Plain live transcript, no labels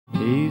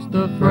He's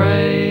the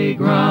fragrance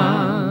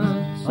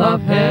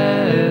of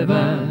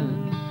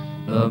heaven,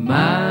 the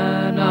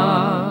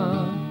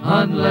manna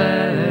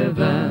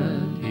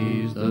unleavened.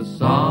 He's the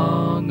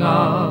song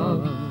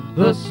of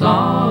the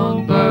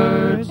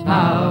songbirds,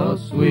 how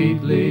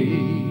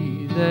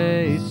sweetly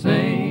they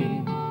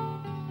sing.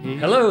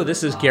 Hello,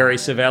 this is Gary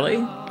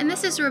Savelli. And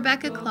this is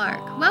Rebecca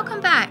Clark.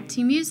 Welcome back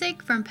to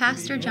Music from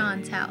Pastor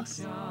John's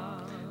House.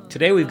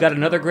 Today we've got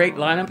another great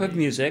lineup of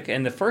music,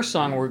 and the first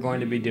song we're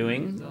going to be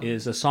doing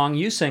is a song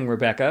you sing,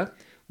 Rebecca,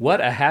 What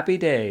a Happy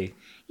Day.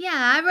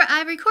 Yeah,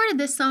 I recorded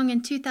this song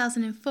in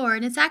 2004,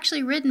 and it's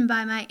actually written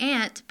by my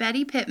aunt,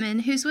 Betty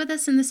Pittman, who's with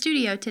us in the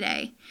studio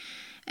today.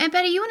 And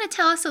Betty, you want to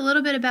tell us a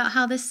little bit about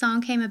how this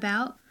song came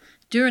about?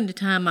 During the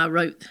time I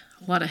wrote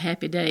What a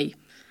Happy Day,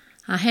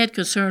 I had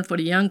concern for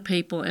the young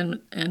people,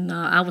 and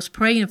I was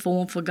praying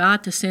for them, for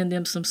God to send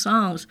them some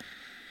songs.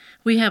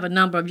 We have a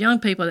number of young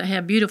people that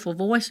have beautiful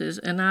voices,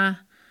 and I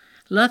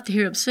love to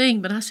hear them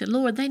sing, but I said,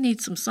 Lord, they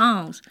need some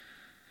songs.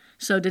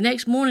 So the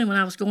next morning when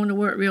I was going to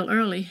work real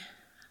early,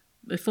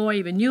 before I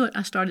even knew it,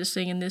 I started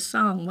singing this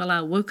song. Well, I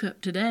woke up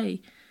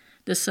today,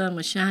 the sun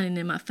was shining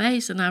in my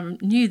face, and I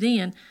knew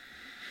then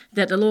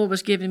that the Lord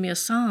was giving me a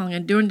song.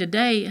 And during the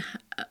day,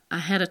 I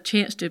had a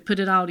chance to put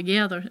it all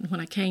together. And when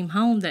I came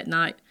home that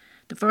night,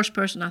 the first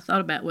person I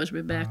thought about was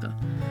Rebecca.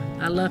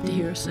 I love to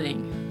hear her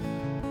sing.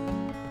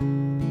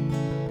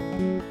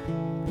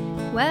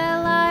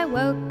 Well, I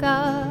woke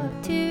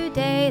up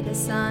today, the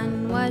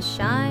sun was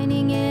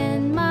shining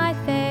in my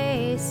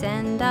face,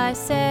 and I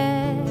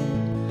said,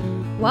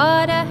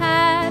 what a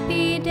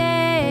happy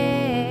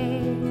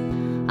day.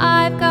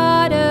 I've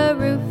got a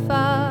roof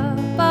up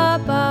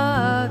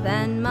above,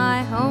 and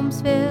my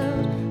home's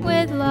filled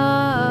with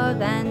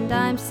love, and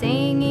I'm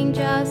singing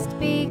just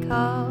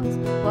because.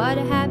 What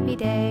a happy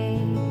day.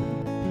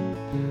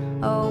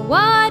 Oh,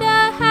 what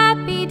a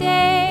happy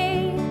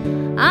day.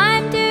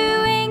 I'm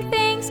doing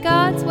things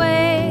God's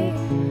way.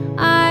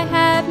 I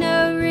have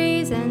no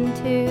reason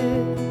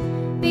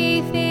to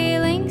be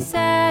feeling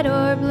sad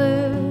or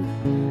blue.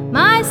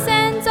 My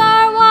sins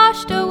are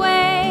washed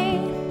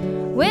away.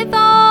 With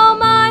all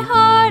my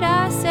heart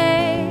I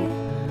say,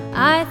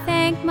 I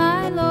thank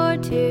my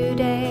Lord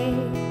today.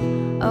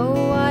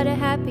 Oh, what a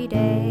happy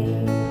day.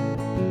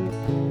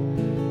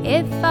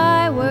 If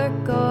I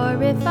work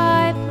or if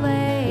I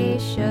play,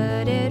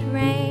 should it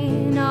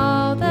rain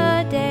all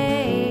the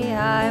day,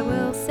 I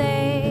will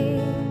say,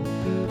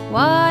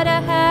 what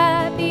a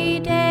happy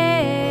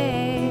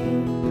day.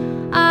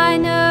 I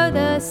know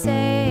the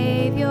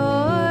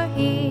Savior,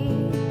 He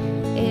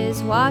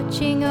is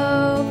watching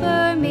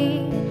over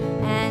me,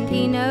 and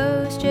He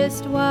knows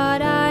just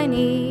what I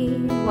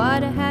need.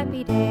 What a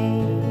happy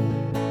day.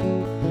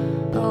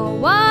 Oh,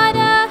 what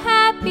a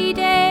happy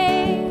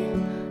day.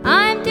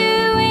 I'm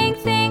doing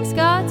things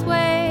God's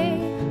way.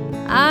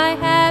 I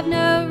have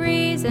no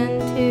reason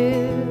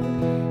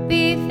to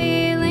be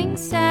feeling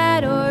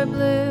sad or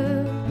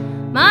blue.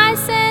 My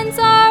sins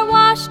are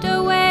washed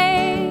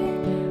away.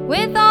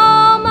 With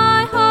all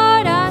my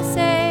heart I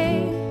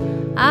say,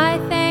 I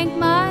thank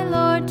my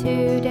Lord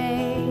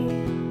today.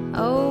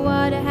 Oh,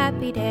 what a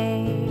happy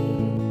day.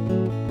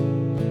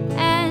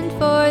 And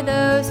for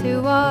those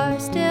who are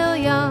still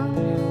young,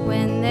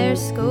 when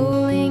there's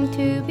schooling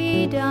to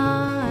be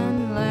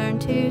done, learn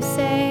to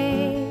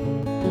say,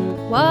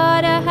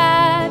 what a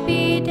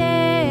happy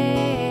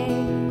day.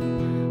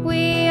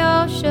 We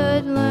all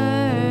should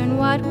learn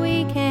what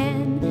we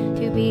can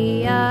to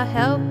be a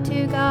help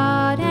to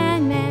God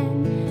and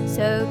men.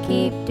 So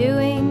keep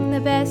doing the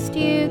best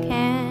you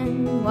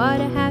can. What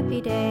a happy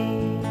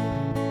day.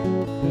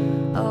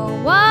 Oh,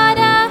 what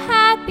a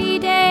happy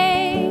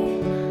day.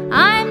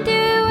 I'm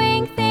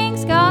doing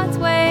things God's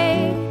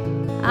way.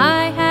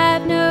 I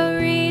have no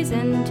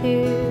reason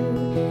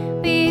to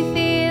be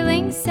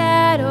feeling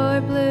sad or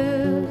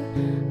blue.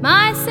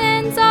 My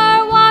sins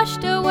are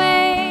washed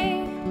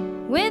away.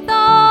 With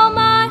all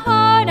my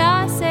heart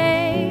I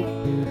say,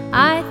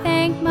 I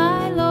thank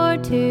my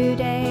Lord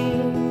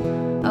today.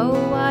 Oh,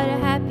 what a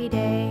happy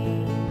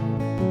day.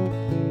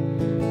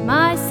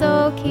 My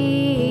soul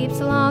keeps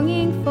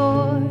longing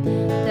for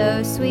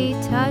those sweet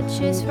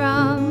touches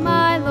from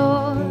my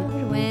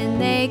Lord when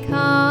they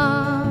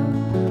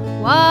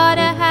come. What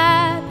a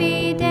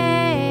happy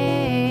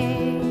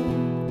day.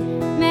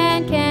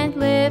 Man can't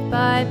live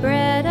by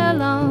bread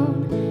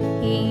alone.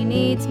 He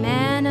needs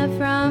manna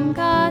from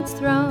God's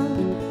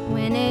throne.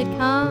 When it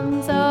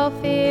comes, all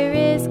fear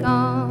is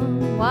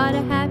gone. What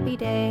a happy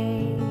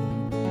day.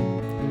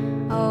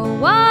 Oh,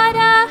 what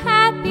a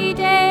happy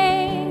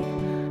day.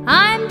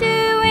 I'm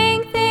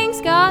doing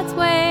things God's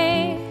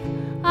way.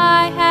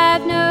 I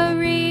have no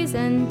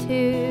reason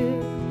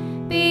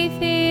to be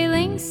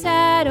feeling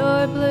sad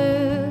or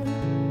blue.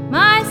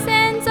 My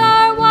sins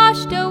are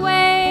washed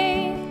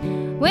away.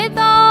 With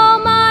all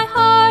my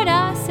heart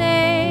I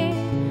say,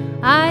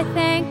 I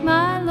thank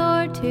my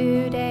Lord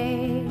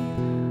today.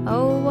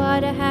 Oh,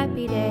 what a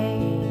happy day.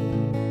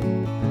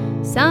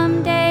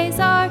 Some days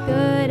are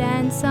good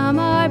and some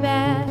are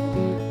bad,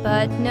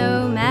 but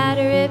no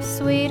matter if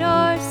sweet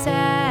or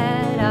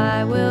sad, I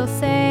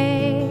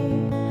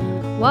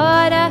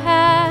What a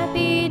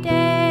happy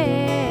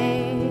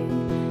day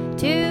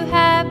to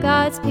have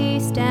God's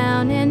peace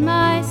down in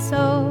my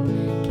soul.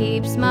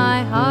 Keeps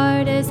my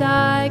heart as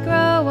I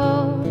grow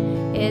old.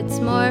 It's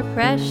more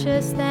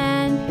precious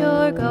than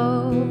pure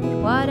gold.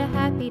 What a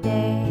happy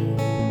day.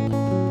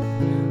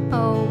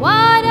 Oh,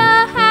 what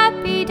a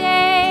happy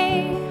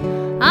day.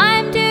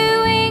 I'm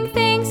doing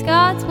things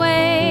God's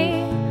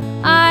way.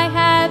 I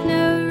have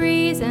no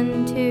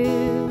reason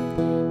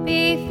to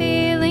be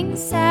feeling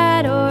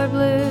sad or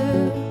blue.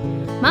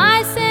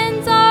 My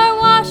sins are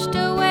washed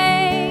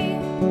away.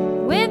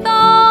 With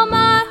all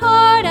my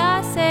heart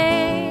I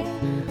say,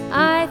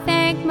 I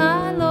thank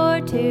my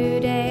Lord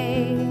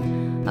today.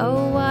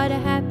 Oh, what a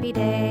happy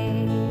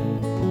day.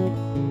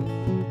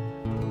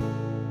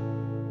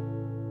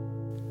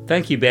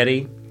 Thank you,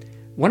 Betty.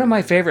 One of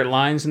my favorite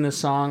lines in this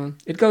song,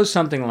 it goes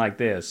something like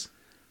this.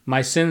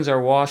 My sins are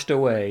washed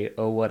away,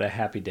 oh what a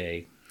happy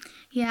day.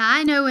 Yeah,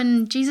 I know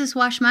when Jesus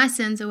washed my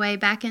sins away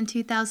back in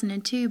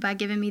 2002 by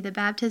giving me the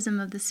baptism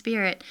of the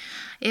Spirit,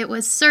 it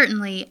was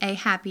certainly a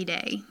happy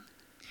day.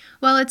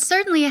 Well, it's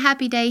certainly a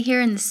happy day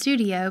here in the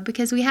studio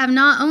because we have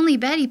not only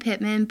Betty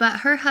Pittman,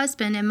 but her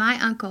husband and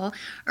my uncle,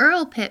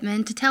 Earl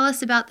Pittman, to tell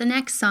us about the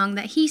next song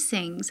that he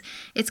sings.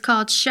 It's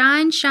called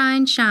Shine,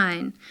 Shine,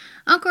 Shine.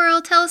 Uncle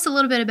Earl, tell us a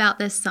little bit about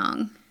this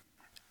song.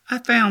 I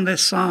found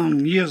this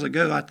song years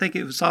ago. I think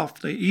it was off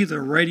the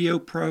either radio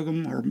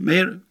program or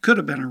could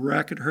have been a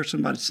record. I heard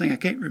somebody sing. I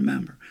can't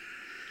remember.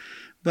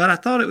 But I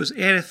thought it was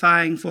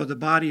edifying for the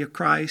body of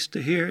Christ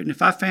to hear it. And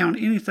if I found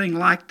anything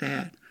like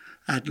that,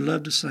 I'd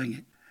love to sing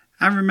it.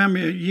 I remember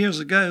years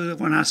ago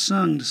when I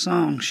sung the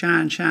song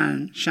Shine,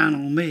 Shine, Shine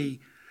on Me,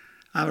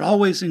 I would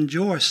always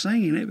enjoy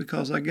singing it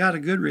because I got a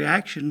good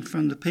reaction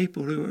from the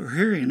people who were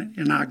hearing it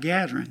in our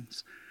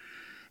gatherings.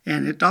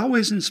 And it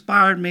always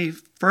inspired me,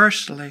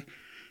 firstly,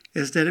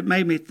 is that it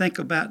made me think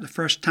about the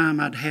first time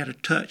I'd had a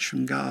touch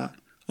from God,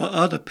 or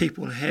other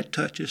people had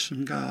touches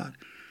from God,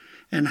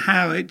 and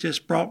how it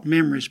just brought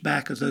memories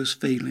back of those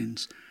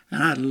feelings.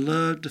 And I'd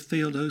love to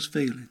feel those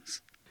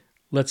feelings.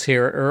 Let's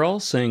hear Earl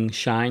sing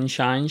Shine,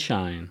 Shine,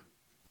 Shine.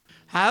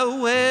 How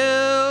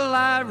well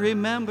I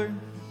remember,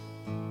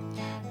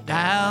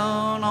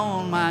 down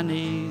on my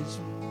knees,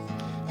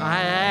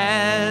 I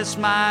asked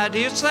my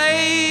dear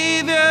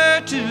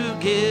Savior to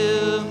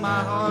give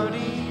my heart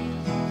ease.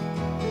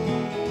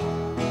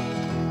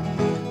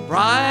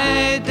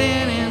 Right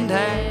then and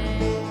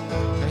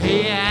there,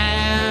 He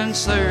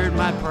answered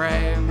my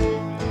prayer.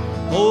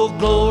 Oh,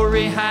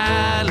 glory,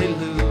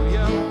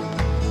 hallelujah,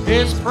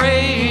 His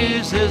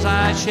praises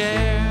I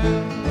share.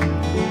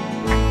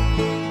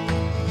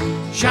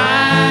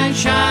 Shine,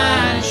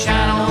 shine,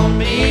 shine on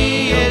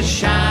me, yes,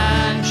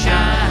 shine,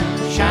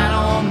 shine, shine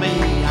on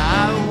me.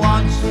 I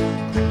once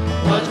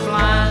was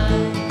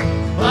blind,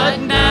 but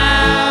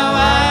now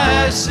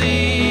I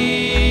see.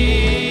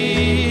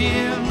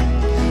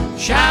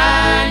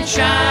 Shine,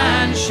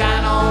 shine,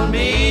 shine on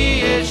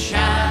me, yes,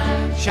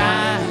 shine,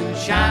 shine,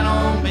 shine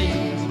on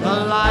me.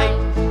 The light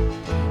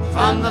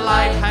from the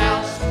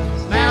lighthouse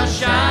now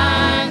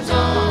shines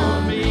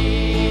on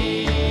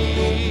me.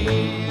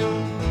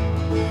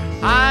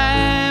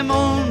 I'm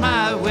on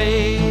my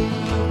way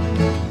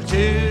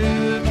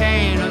to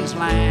Canaan's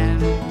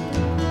land.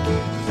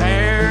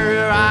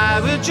 There I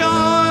will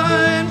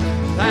join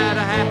that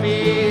happy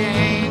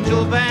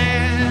angel band.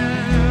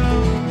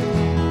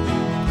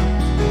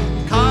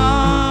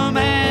 Come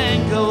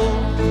and go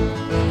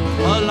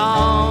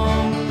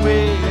along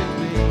with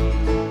me.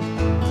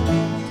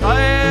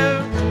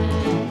 There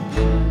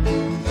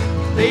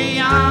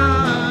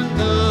beyond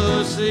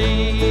the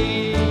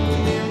sea.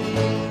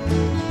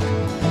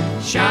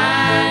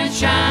 Shine,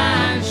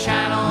 shine,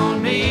 shine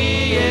on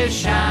me, yes,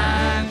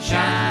 shine,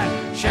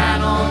 shine,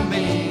 shine on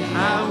me.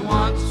 I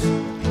once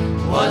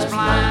was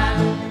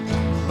blind,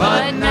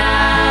 but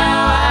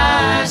now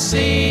I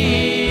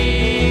see.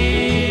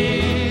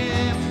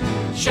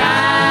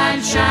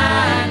 Shine,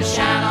 shine,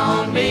 shine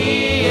on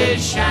me,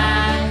 yes,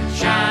 shine,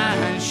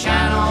 shine,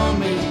 shine on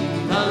me.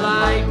 The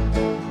light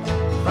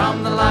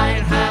from the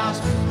lighthouse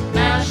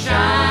now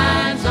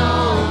shines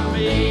on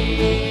me.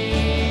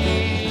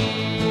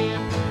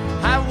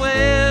 How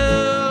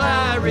well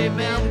I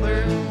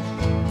remember,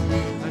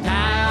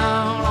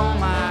 down on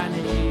my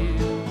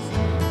knees,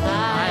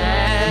 I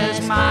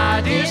asked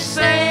my dear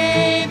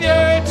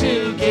Savior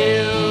to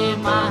give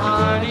my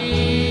heart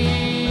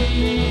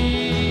ease.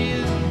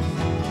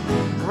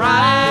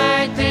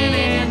 Right then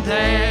and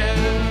there,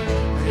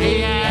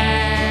 He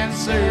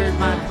answered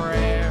my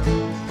prayer.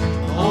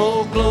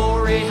 Oh,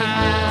 glory,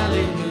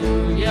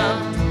 hallelujah,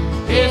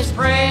 His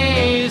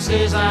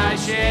praises I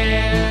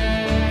share.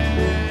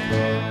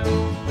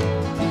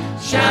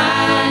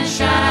 Shine,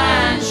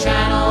 shine,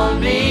 shine on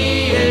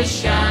me, yes,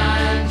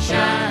 shine,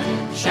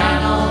 shine,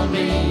 shine on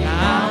me.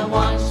 I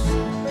once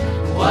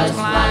was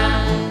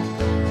blind,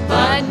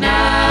 but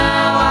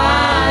now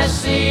I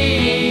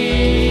see.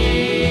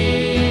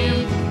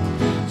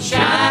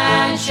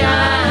 Shine,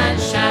 shine,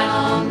 shine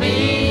on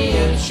me,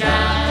 yes,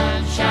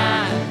 shine,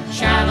 shine,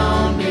 shine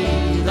on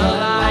me. The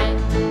light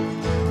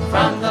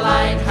from the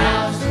light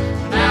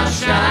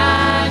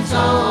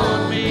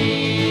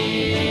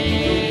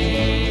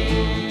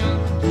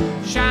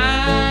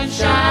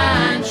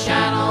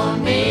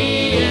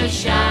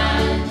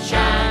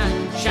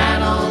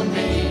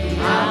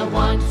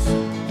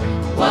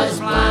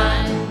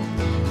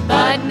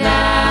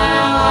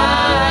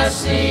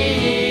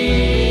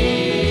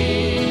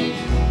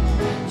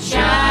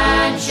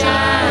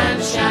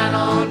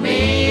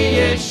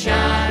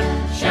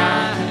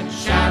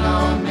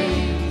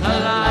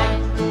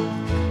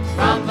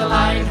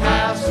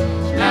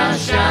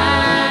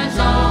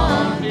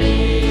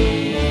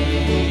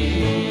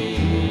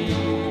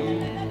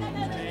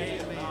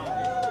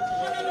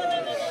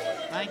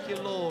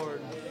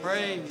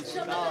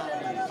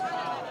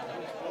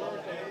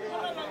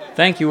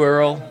Thank you,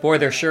 Earl. Boy,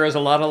 there sure is a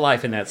lot of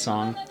life in that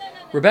song.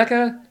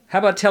 Rebecca, how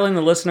about telling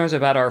the listeners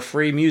about our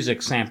free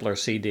music sampler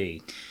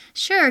CD?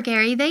 Sure,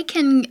 Gary. They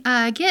can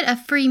get a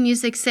free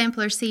music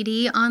sampler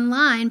CD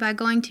online by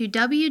going to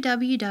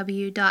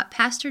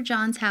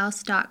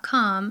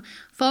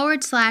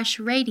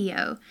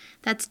www.pastorjohnshouse.com/radio.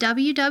 That's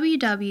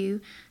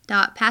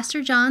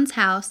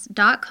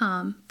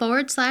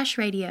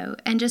www.pastorjohnshouse.com/radio.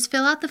 And just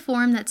fill out the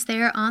form that's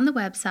there on the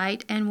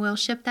website, and we'll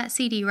ship that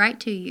CD right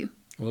to you.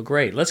 Well,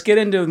 great. Let's get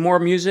into more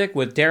music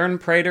with Darren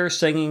Prater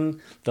singing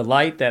The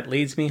Light That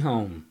Leads Me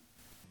Home.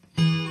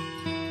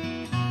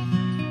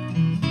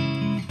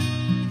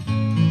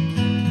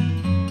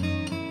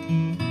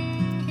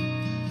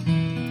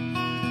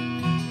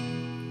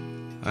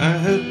 I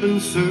have been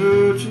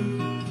searching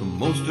for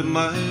most of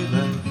my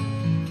life,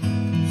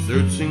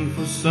 searching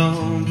for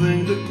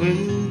something to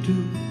cling to,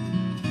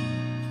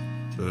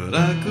 but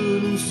I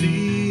couldn't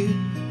see it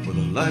for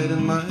the light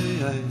in my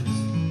eyes,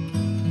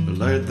 the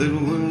light that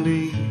will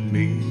lead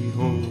me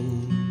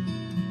home.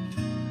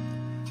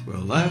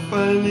 Well, I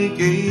finally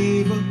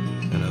gave up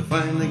and I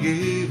finally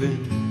gave in,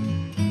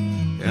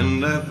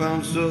 and I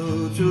found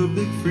such a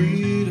big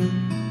freedom.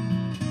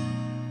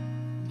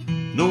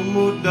 No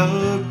more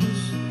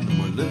darkness, no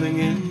more living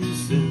in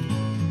sin.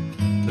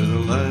 There's a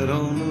light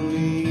on to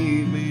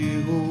lead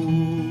me home.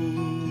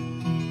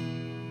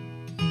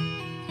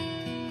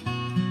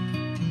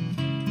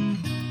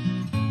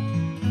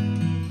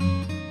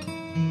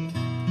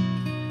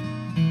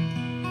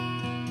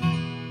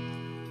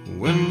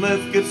 When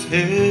life gets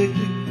hectic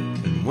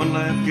and when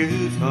life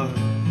gets hard,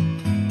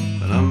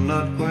 and I'm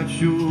not quite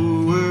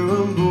sure where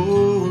I'm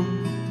going,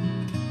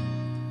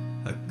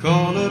 I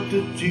call out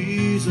to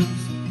Jesus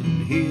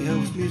and He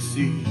helps me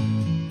see.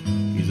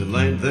 He's a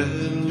light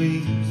that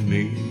leads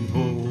me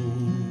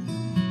home.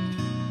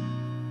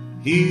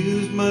 He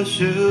is my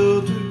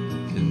shelter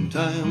in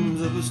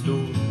times of a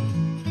storm,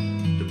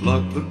 to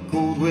block the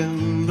cold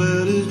wind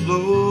that is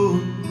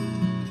blowing.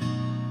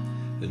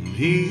 And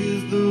He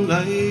is the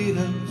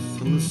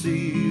lighthouse on the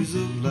seas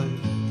of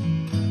life.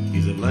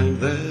 He's a light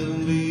that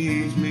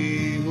leads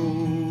me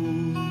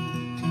home.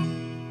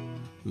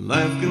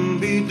 Life can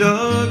be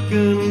dark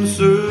and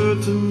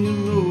uncertain, you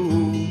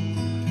know,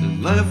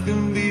 and life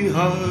can be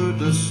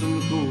heartless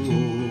and cold,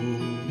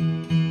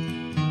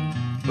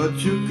 but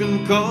you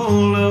can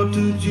call out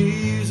to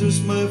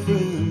Jesus, my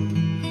friend,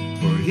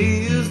 for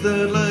He is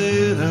that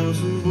lighthouse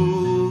of old.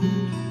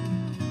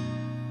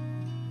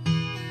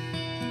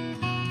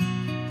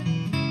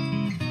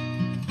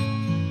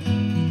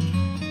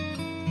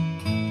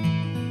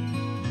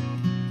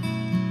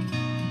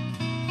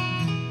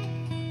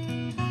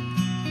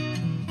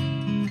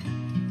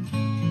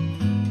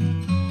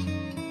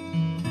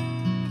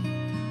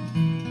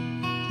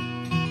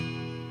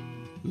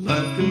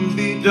 Life can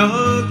be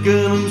dark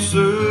and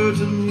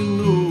uncertain, you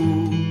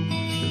know,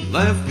 and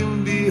life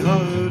can be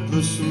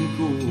heartless and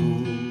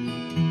cold,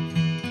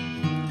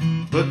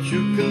 but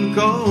you can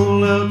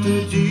call out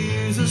to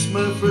Jesus,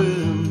 my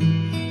friend,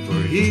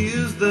 for He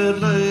is that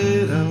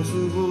lighthouse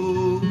of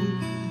old.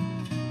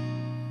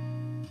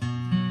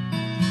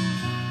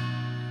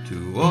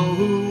 To all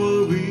who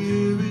are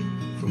weary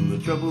from the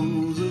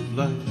troubles of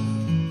life,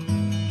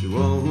 to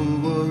all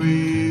who are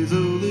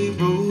easily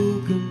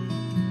broken,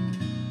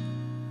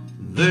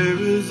 there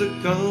is a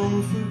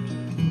comfort,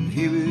 and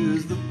here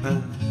is the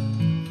path.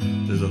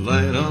 There's a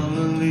light on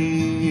to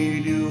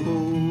lead you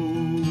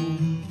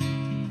home.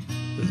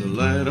 There's a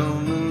light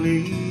on to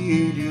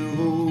lead you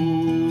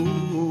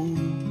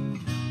home.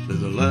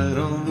 There's a light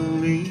on to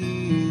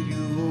lead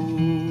you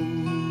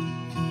home.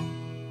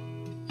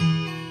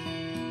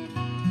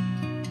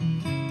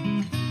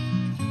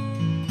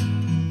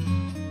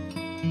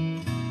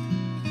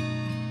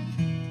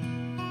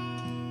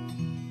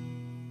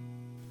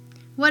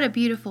 What a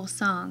beautiful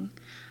song.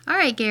 All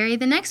right, Gary,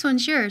 the next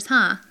one's yours,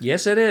 huh?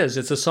 Yes, it is.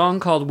 It's a song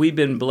called We've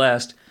Been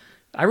Blessed.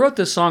 I wrote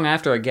this song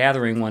after a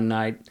gathering one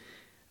night.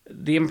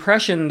 The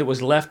impression that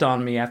was left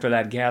on me after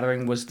that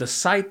gathering was the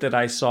sight that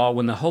I saw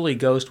when the Holy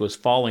Ghost was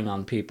falling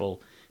on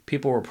people.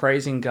 People were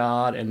praising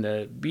God, and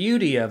the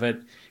beauty of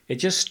it, it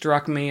just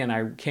struck me, and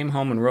I came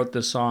home and wrote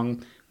this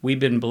song, We've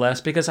Been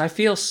Blessed, because I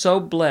feel so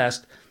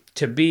blessed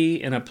to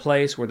be in a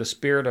place where the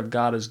Spirit of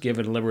God has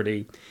given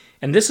liberty.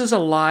 And this is a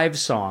live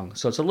song,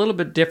 so it's a little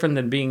bit different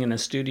than being in a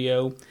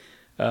studio.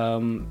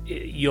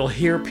 You'll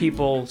hear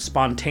people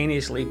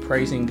spontaneously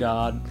praising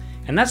God,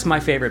 and that's my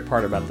favorite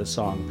part about the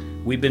song,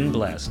 We've Been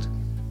Blessed.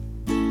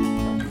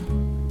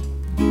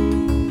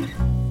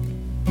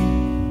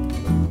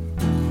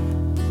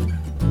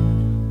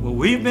 Well,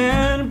 we've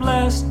been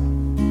blessed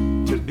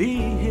to be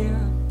here,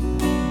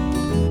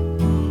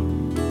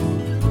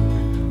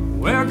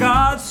 where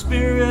God's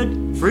Spirit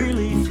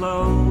freely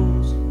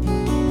flows,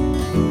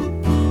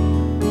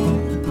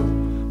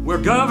 where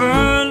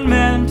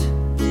government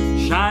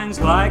shines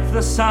like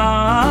the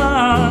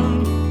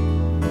sun,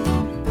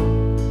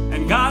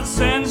 and God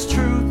sends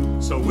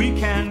truth so we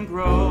can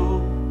grow.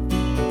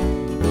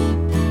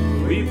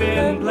 We've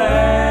been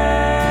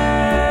blessed.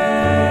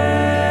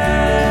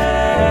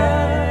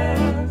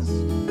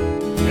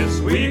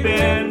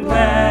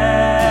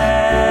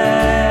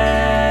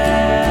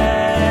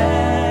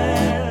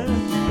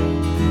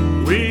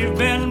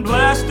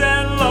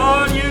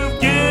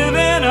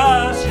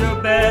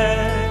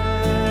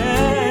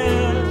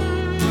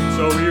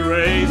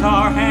 raise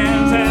our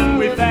hands and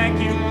we thank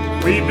you.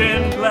 We've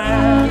been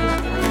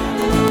blessed.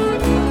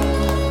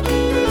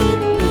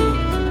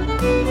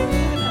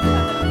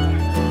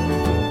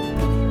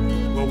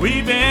 Well,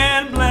 we've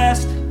been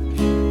blessed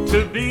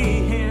to be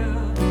here,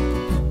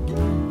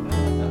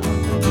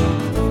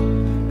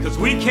 'cause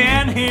we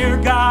can hear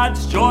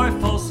God's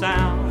joyful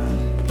sound,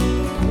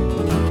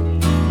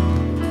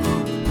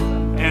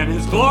 and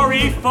His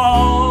glory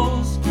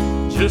falls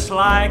just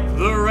like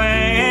the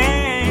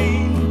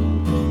rain,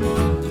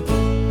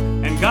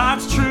 and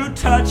God's true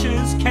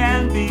touches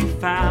can be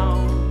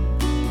found.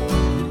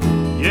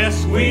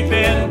 Yes, we've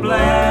been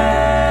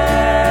blessed.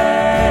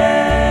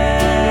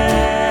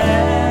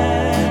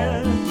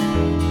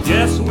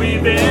 Yes,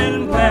 we've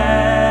been blessed.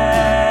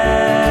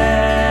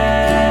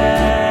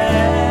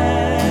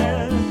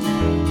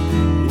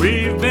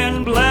 We've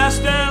been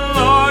blessed, and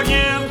Lord,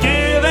 you've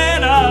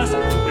given us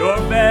your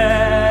best.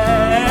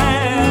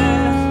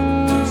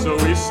 So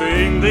we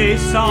sing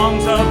these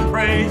songs of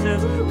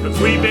praises, 'cause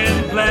we've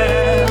been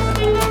blessed.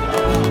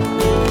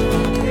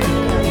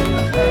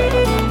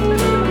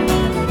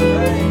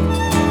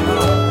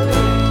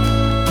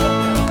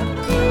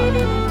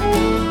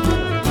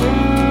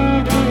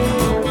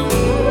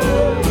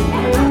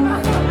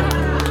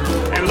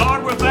 And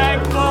Lord, we're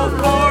thankful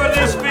for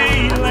this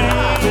feeling.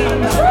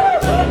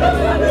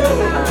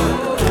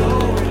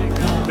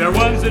 They're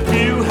ones that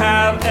few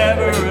have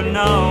ever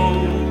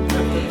known.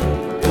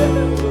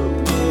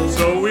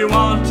 So we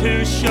want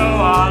to show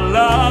our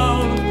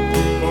love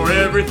for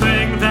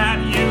everything that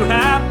you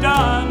have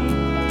done,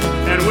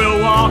 and we'll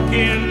walk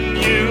in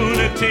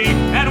unity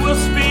and we'll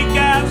speak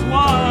as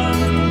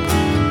one,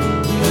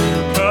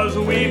 'cause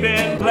we've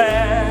been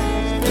blessed.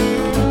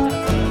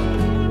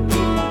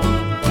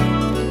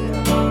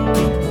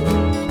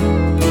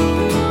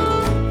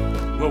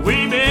 Well,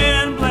 we've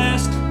been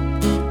blessed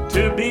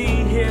to be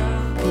here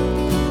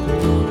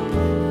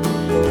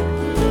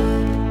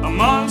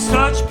among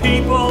such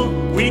people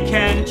we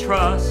can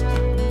trust,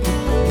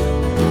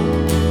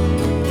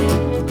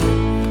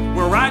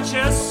 where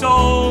righteous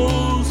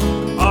souls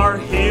are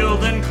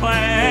healed and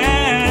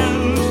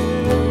cleansed,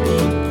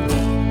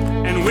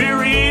 and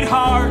wearied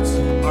hearts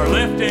are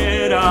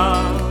lifted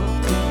up.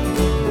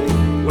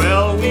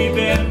 Well, we've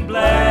been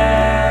blessed.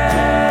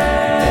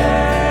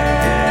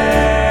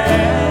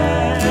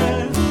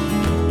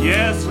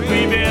 Yes,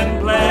 we've been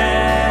blessed.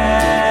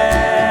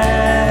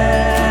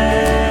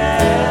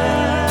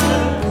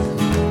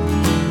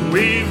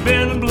 We've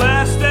been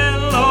blessed,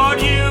 and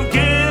Lord, you've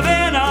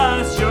given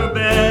us your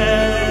best.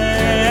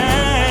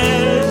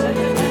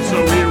 So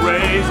we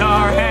raise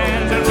our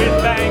hands and we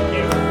thank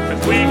you,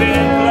 'cause we've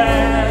been blessed.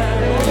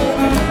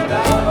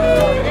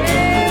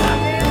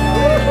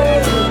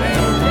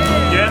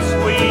 Yes,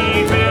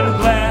 we've been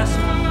blessed.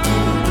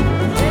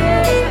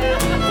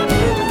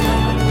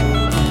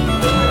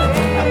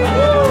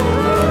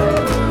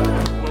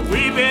 Well,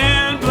 we've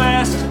been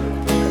blessed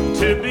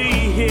to be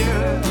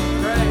here,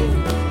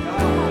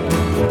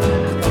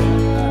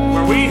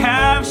 where we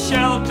have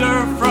shelter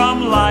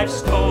from life's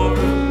storm,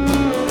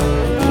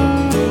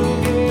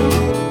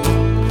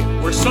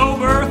 where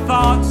sober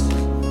thoughts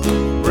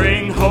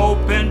bring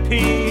hope and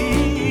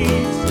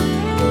peace,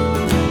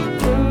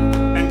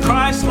 and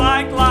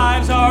Christ-like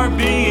lives are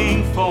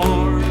being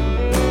formed.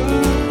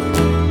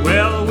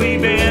 Well,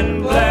 we've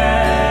been blessed.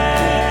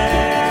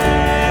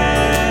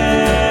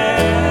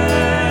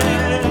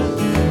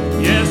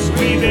 Yes,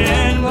 we've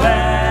been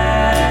blessed.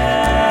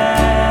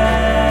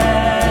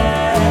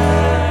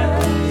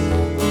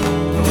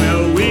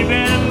 Well, we've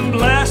been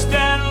blessed,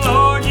 and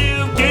Lord,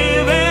 you've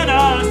given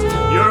us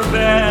your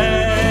best.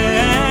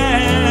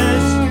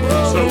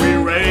 So we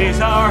raise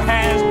our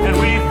hands and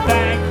we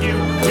thank you.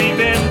 We've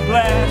been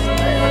blessed.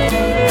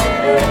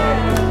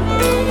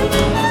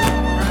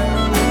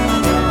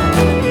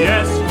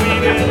 Yes,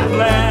 we've been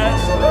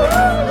blessed.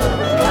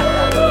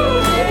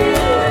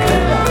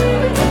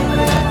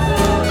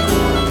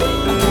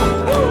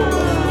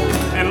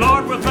 And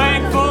Lord, we're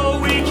thankful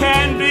we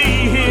can be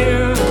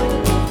here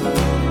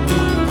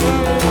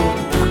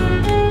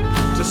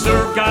to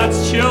serve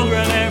God's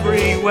children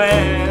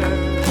everywhere.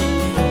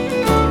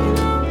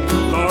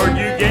 Lord,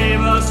 you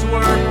gave us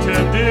work to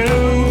do,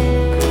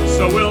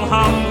 so we'll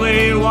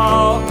humbly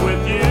walk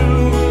with you,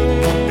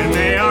 and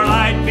may our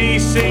light be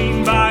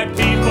seen by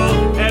people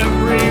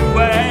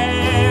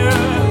everywhere,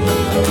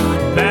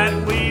 that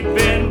we've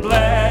been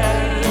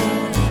blessed.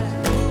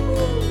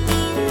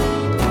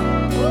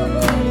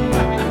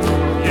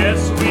 Yes,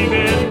 we've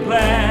been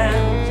blessed.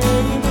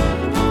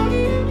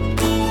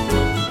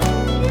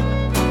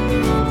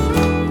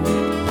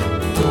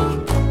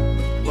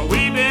 Well,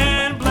 we've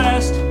been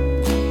blessed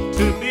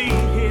to be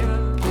here,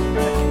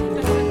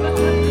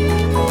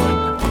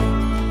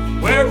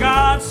 where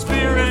God's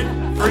Spirit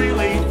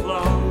freely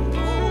flows,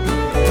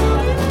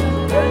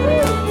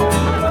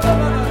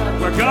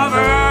 where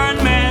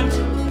government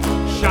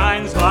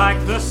shines like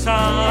the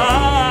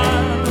sun,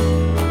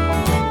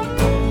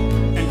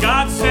 and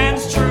God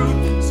sends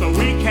truth so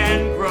we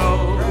can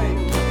grow.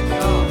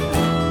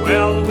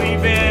 Well,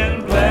 we've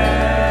been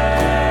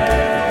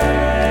blessed.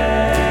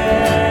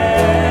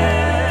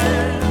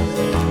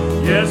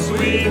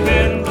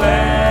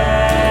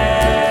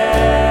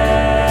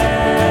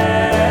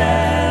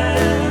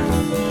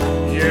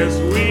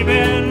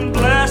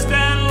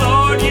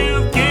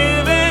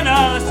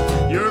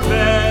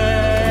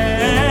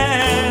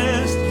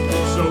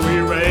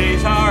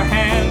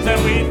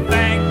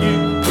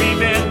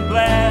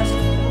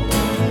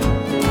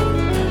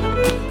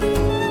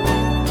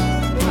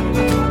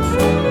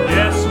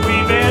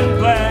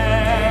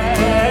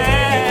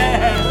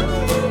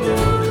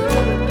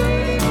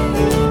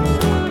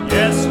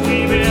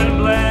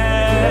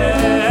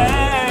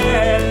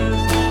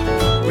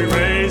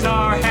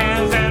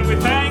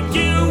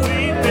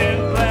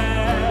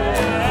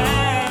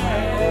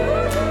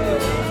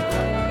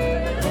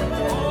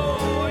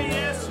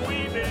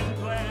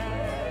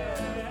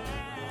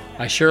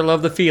 I sure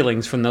love the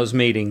feelings from those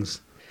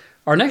meetings.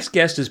 Our next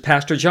guest is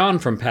Pastor John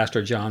from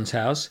Pastor John's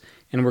house,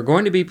 and we're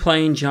going to be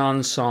playing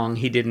John's song,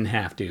 He Didn't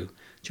Have To.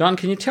 John,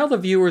 can you tell the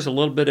viewers a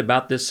little bit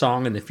about this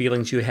song and the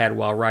feelings you had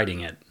while writing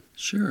it?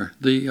 Sure.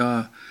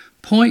 The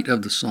point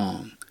of the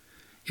song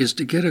is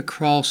to get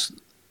across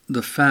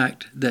the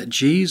fact that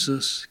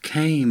Jesus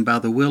came by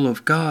the will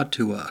of God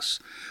to us.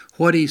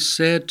 What he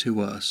said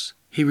to us,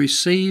 he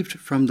received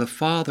from the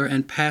Father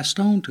and passed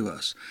on to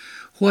us.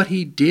 What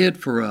he did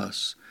for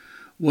us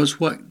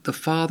was what the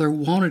Father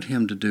wanted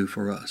him to do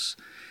for us.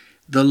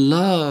 The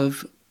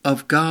love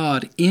of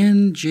God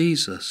in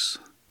Jesus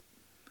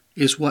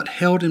is what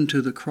held him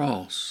to the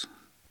cross.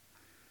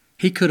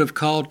 He could have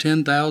called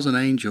 10,000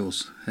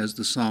 angels, as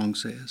the song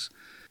says.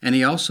 And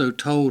he also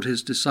told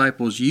his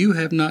disciples, "You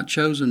have not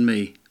chosen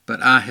me,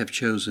 but I have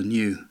chosen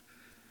you."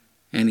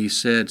 And he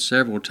said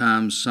several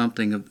times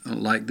something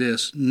like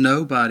this,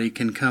 "Nobody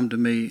can come to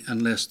me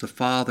unless the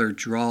Father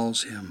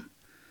draws him."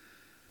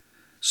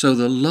 So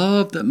the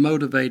love that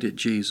motivated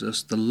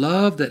Jesus, the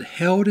love that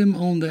held him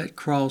on that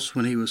cross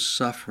when he was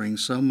suffering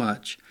so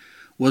much,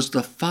 was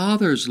the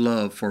Father's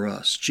love for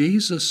us.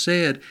 Jesus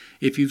said,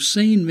 "If you've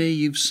seen me,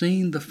 you've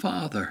seen the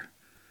Father.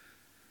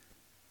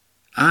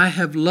 I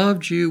have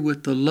loved you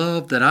with the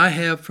love that I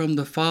have from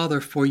the Father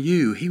for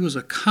you." He was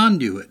a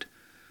conduit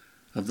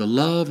of the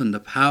love and the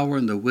power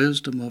and the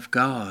wisdom of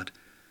God.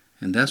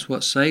 And that's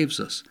what saves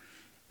us.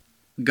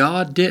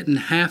 God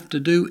didn't have to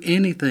do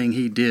anything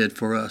he did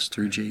for us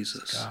through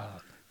Jesus.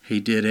 God. He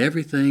did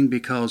everything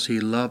because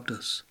he loved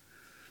us.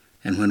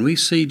 And when we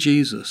see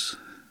Jesus,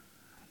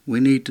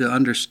 we need to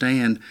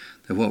understand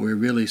that what we're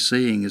really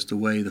seeing is the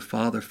way the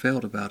Father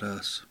felt about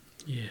us.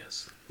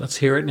 Yes. Let's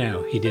hear it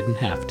now. He didn't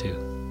have to.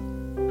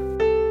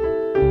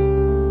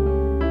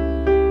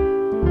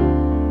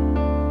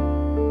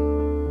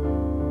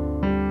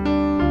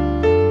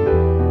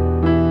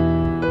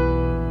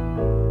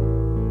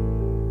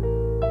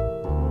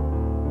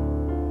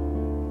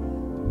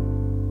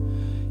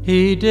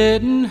 He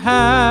didn't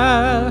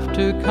have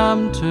to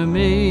come to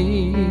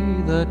me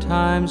the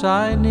times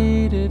I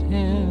needed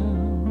him.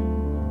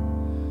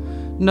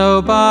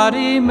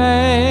 Nobody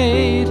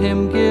made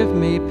him give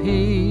me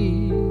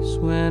peace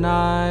when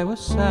I was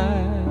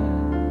sad.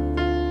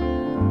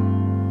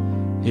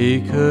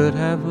 He could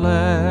have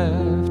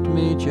left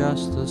me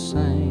just the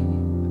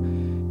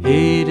same.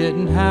 He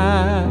didn't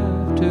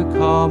have to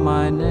call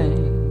my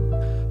name,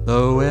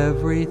 though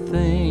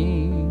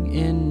everything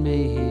in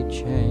me he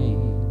changed.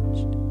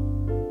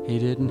 He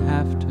didn't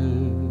have to.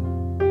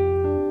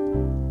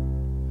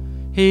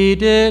 He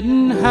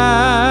didn't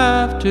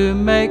have to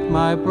make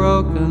my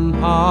broken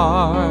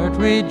heart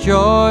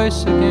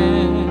rejoice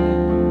again.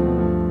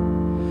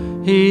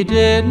 He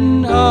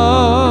didn't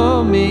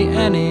owe me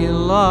any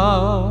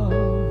love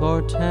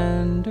or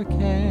tender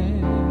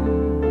care.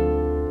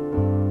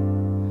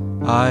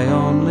 I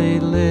only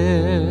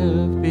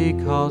live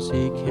because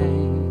he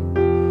came.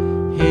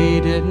 He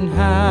didn't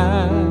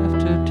have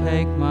to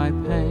take my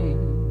pain,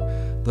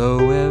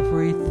 though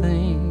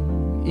everything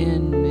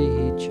in me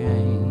he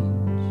changed.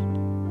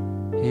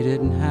 He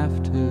didn't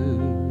have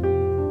to.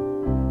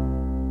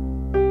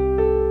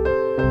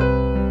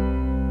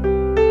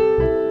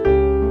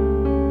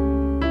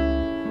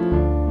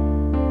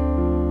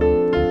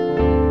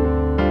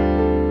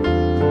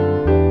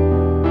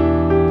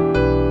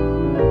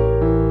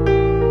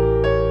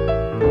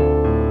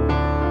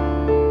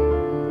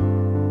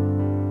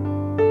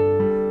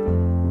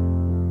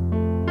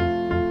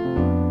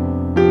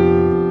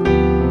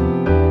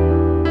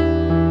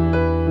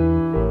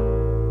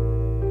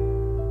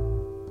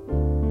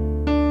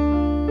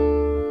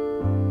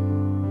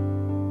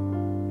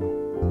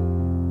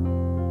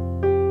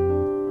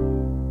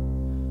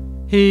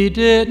 He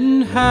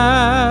didn't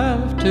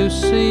have to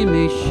see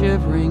me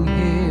shivering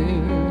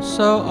here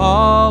so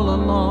all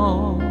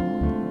alone.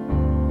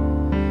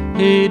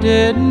 He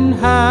didn't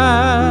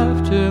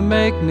have to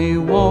make me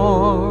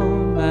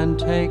warm and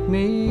take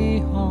me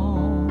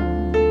home.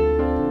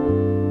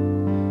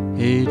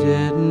 He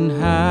didn't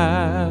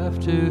have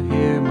to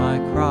hear my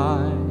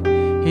cry.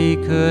 He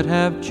could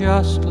have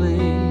justly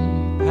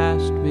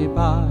passed me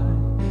by.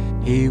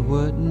 He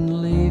wouldn't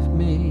leave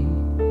me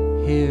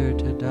here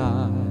to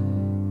die.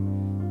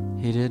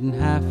 He didn't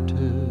have to.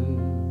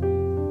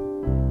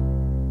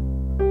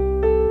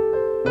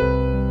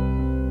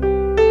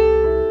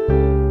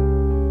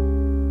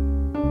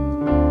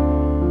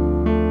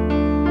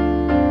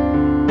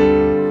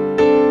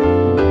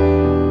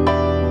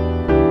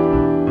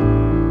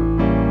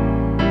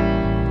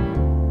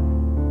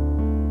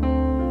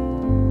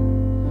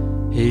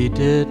 He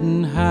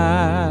didn't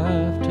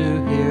have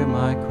to hear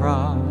my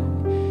cry.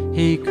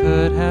 He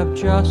could have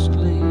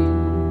justly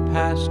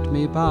passed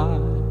me by.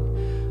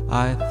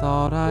 I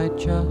thought I'd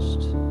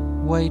just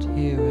wait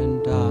here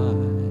and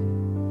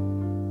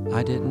die.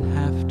 I didn't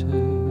have to.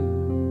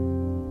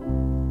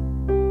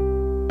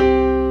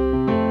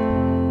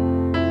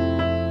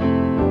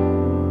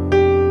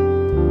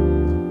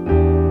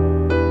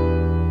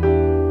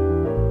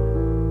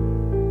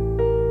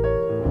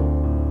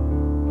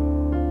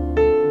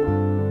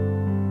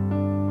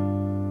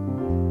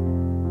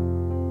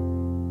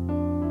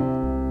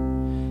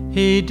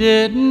 He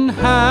didn't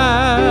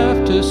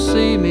have to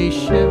see me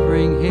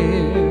shivering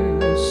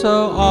here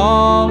so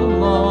all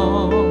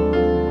alone.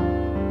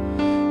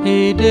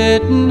 He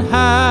didn't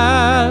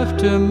have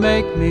to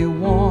make me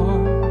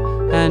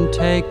warm and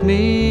take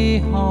me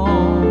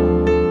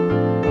home.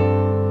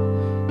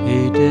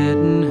 He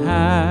didn't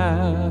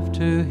have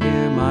to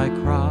hear my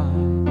cry.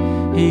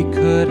 He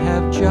could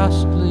have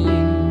justly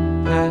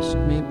passed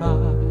me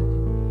by.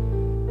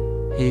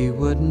 He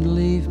wouldn't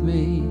leave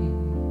me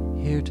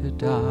here to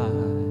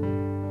die.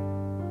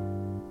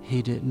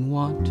 He didn't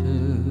want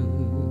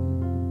to.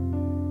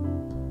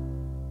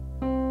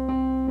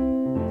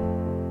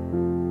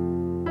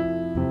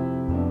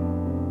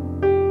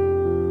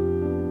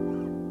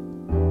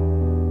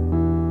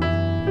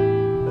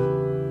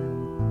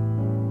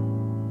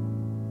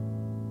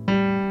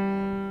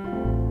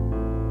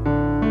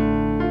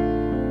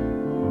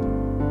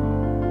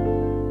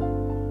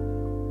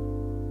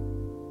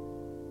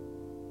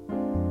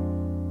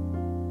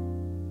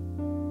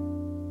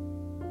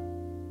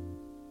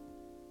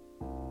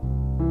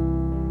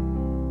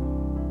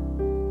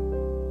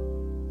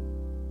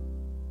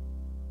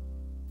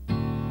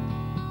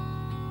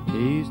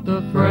 He's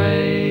the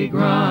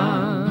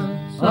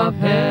fragrance of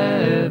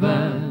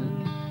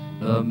heaven,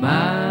 the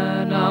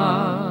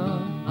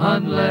manna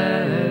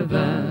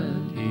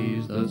unleavened.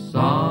 He's the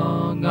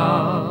song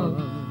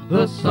of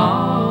the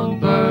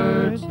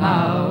songbirds,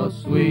 how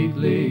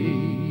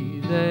sweetly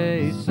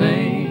they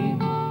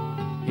sing.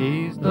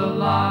 He's the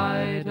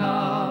light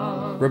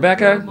of...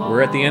 Rebecca,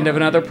 we're at the end of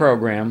another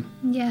program.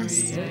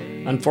 Yes.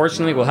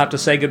 Unfortunately, we'll have to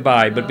say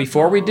goodbye, but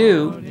before we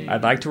do,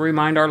 I'd like to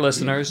remind our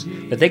listeners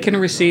that they can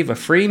receive a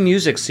free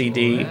music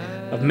CD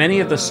of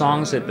many of the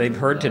songs that they've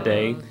heard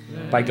today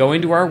by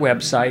going to our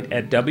website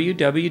at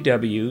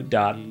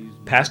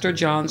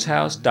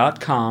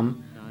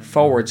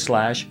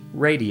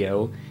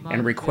www.pastorjohnshouse.com/radio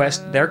and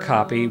request their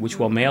copy, which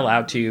we'll mail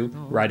out to you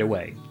right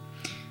away.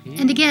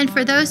 And again,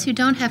 for those who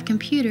don't have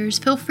computers,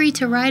 feel free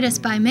to write us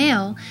by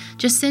mail.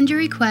 Just send your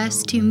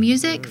request to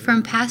Music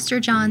from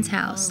Pastor John's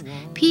House,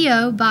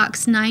 P.O.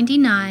 Box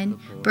 99,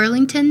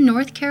 Burlington,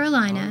 North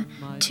Carolina,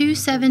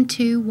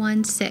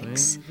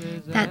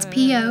 27216. That's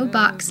P.O.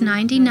 Box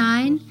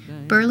 99,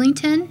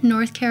 Burlington,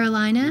 North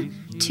Carolina,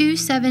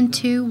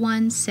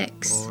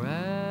 27216.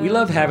 We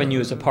love having you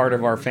as a part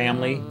of our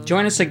family.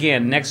 Join us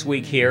again next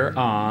week here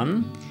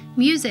on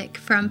Music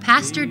from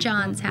Pastor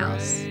John's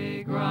House.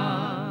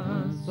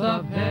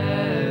 Of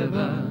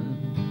heaven,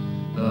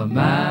 the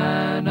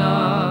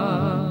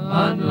manna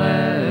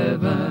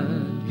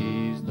unleavened.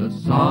 He's the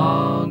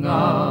song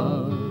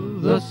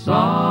of the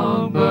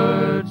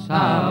songbirds,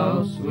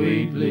 how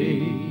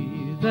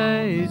sweetly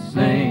they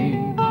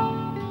sing.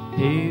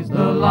 He's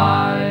the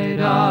light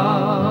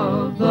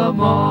of the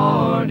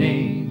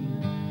morning,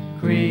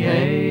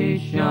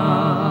 creation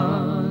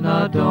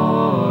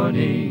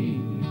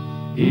adorning.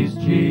 He's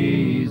Jesus.